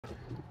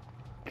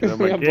Get out of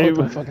my Yeah, game.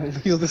 both fucking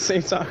wheels at the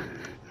same time.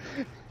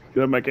 Get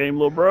out of my game,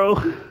 little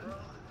bro.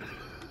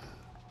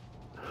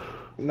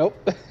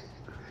 Nope.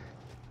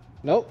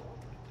 Nope.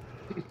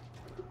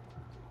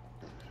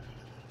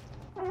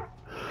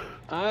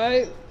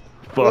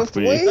 Fuck lift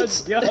me. weights.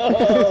 Let's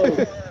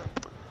go.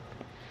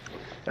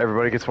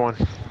 Everybody gets one.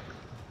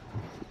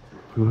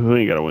 Who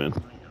ain't gotta win?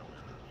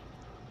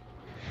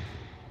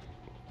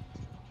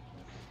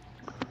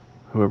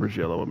 Whoever's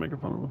yellow, I'm making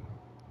fun of him.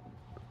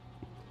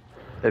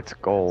 It's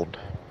gold.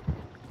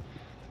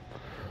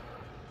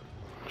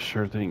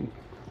 Sure thing,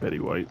 Betty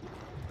White.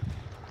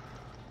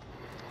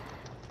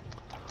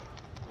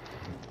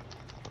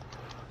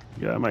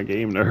 Get out of my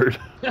game, nerd.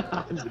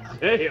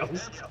 Damn.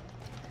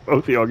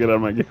 Both of y'all get out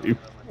of my game.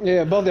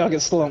 Yeah, both of y'all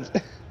get slumped.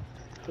 I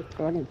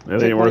can That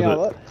take ain't one worth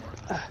y'all it.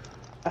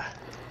 up.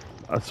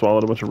 I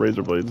swallowed a bunch of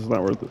razor blades. It's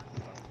not worth it.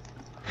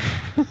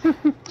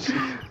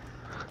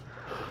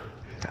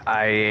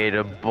 I ate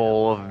a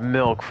bowl of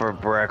milk for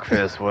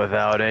breakfast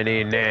without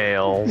any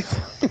nails.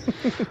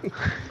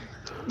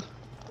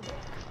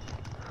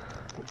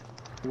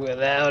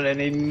 Without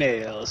any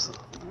nails.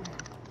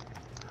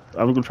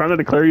 I'm trying to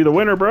declare you the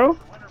winner, bro.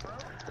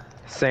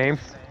 Same.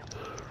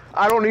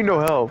 I don't need no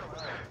help.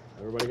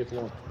 Everybody gets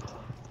one.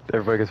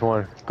 Everybody gets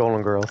one.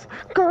 Golden girls.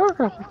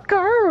 Girls,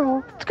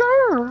 girls,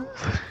 girls.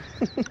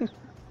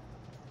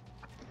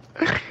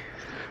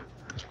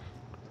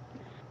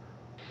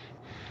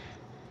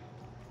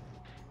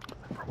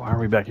 Why are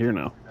we back here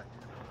now?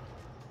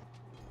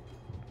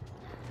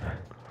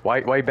 Why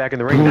you back in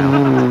the ring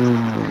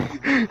now?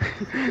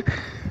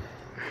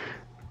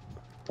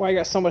 Why you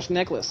got so much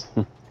necklace?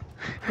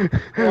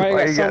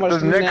 Why you got so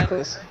much this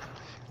necklace?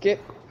 Get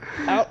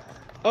out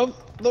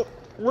of the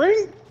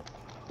ring!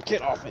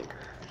 Get off me.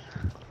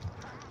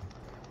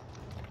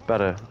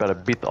 Better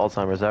beat the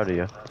Alzheimer's out of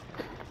you.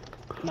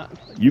 Not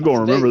You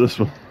gonna remember this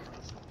one.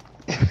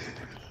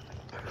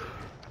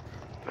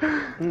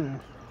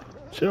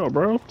 Chill,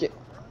 bro. Get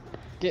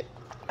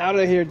out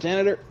of here,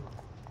 janitor.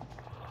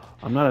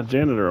 I'm not a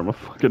janitor. I'm a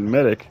fucking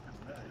medic.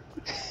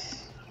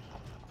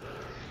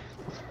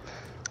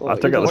 I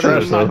took out the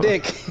trash, my though.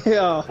 dick.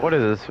 Yeah. What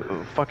is this?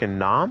 Fucking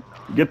Nom?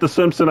 Get the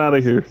Simpson out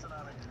of here.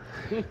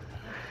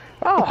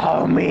 Oh,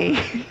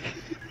 homie.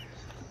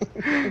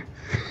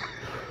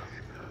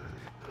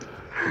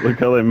 Look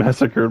how they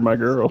massacred my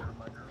girl.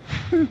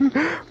 Look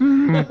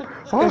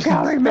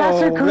how they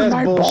massacred that's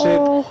my bullshit.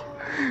 ball.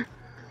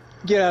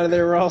 Get out of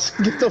there, Ross.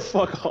 Get the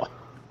fuck off.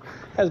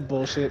 That's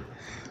bullshit.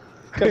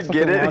 Go Get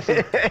fucking watch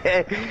it.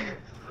 it?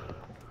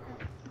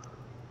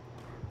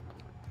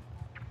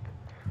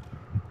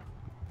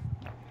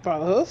 By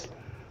the hoof?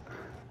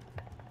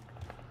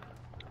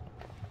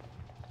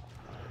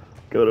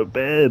 Go to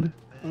bed.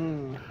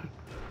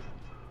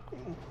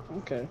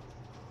 Okay.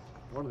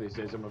 One of these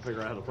days, I'm gonna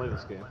figure out how to play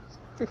this game.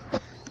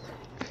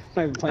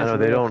 Not even playing I know for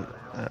they real. don't.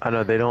 I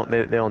know they don't.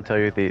 They don't tell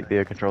you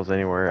the controls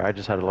anywhere. I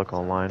just had to look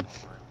online.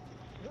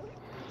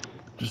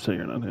 Just say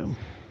you're not him.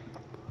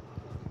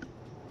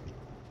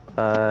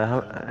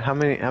 How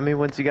many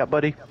wins you got,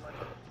 buddy?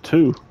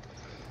 2.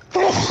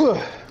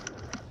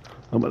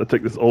 I'm gonna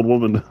take this old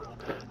woman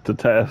to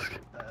task.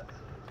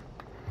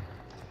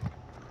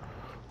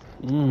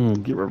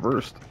 Get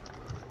reversed.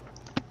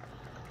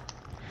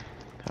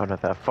 Oh,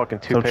 not that fucking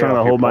So two. I'm trying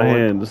to hold my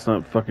hand. It's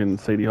not fucking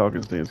Sadie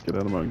Hawkins dance. Get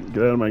out of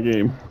my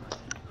game.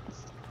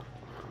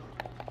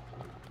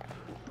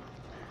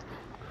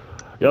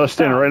 Y'all are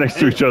standing right next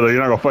to each other.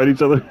 You're not gonna fight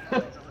each other.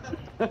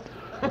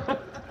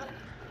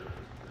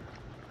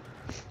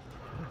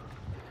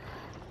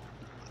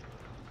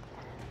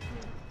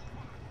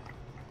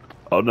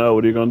 Oh no!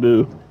 What are you gonna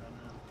do?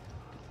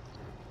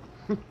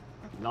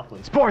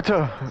 Nothing.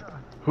 Sparta.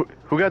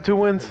 Who got 2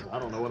 wins? I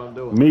don't know what I'm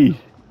doing. Me.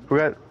 Who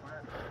got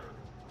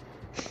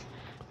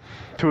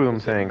 2 of them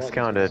Buttons things for the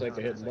counted? sake of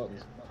hitting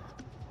buttons.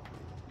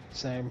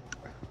 Same.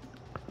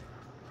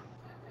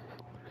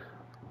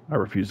 I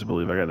refuse to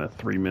believe I got in a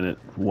 3-minute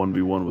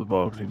 1v1 with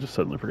Bo because he just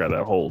suddenly forgot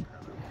that hold.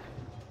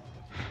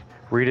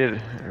 Read it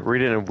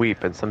and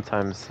weep, and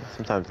sometimes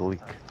leak.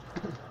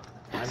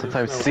 I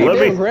Sometimes just see know Let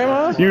Damn, me.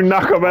 Grandma. You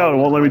knock him out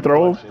and won't let me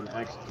throw him. in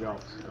X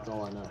jumps. That's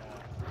all I know.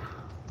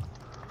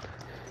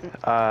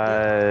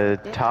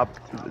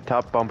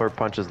 Top bumper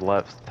punches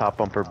left. Top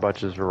bumper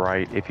punches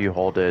right. If you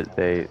hold it,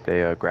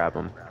 they grab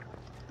them.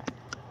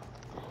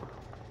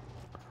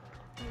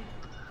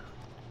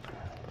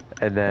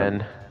 And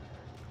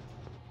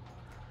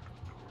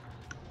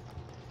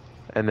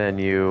then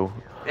you.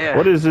 Yeah.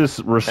 What is this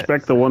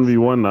respect the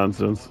 1v1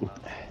 nonsense?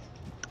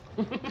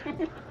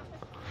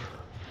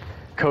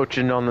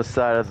 Coaching on the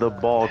side of the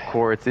ball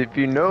courts. If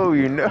you know,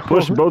 you know.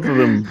 Push both of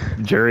them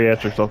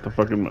geriatrics off the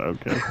fucking.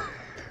 Okay.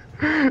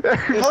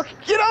 Fuck,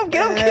 get up!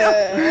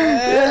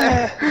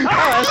 Oh,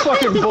 that's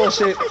fucking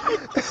bullshit.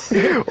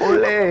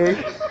 Ole!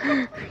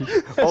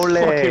 That's Ole!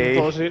 fucking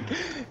bullshit.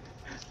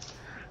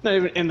 Not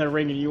even in the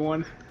ring and you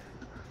won.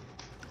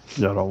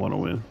 Y'all don't want to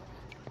win.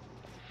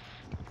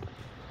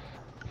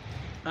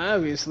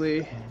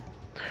 Obviously.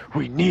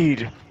 We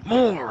need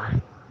more.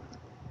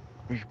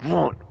 We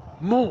want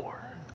more.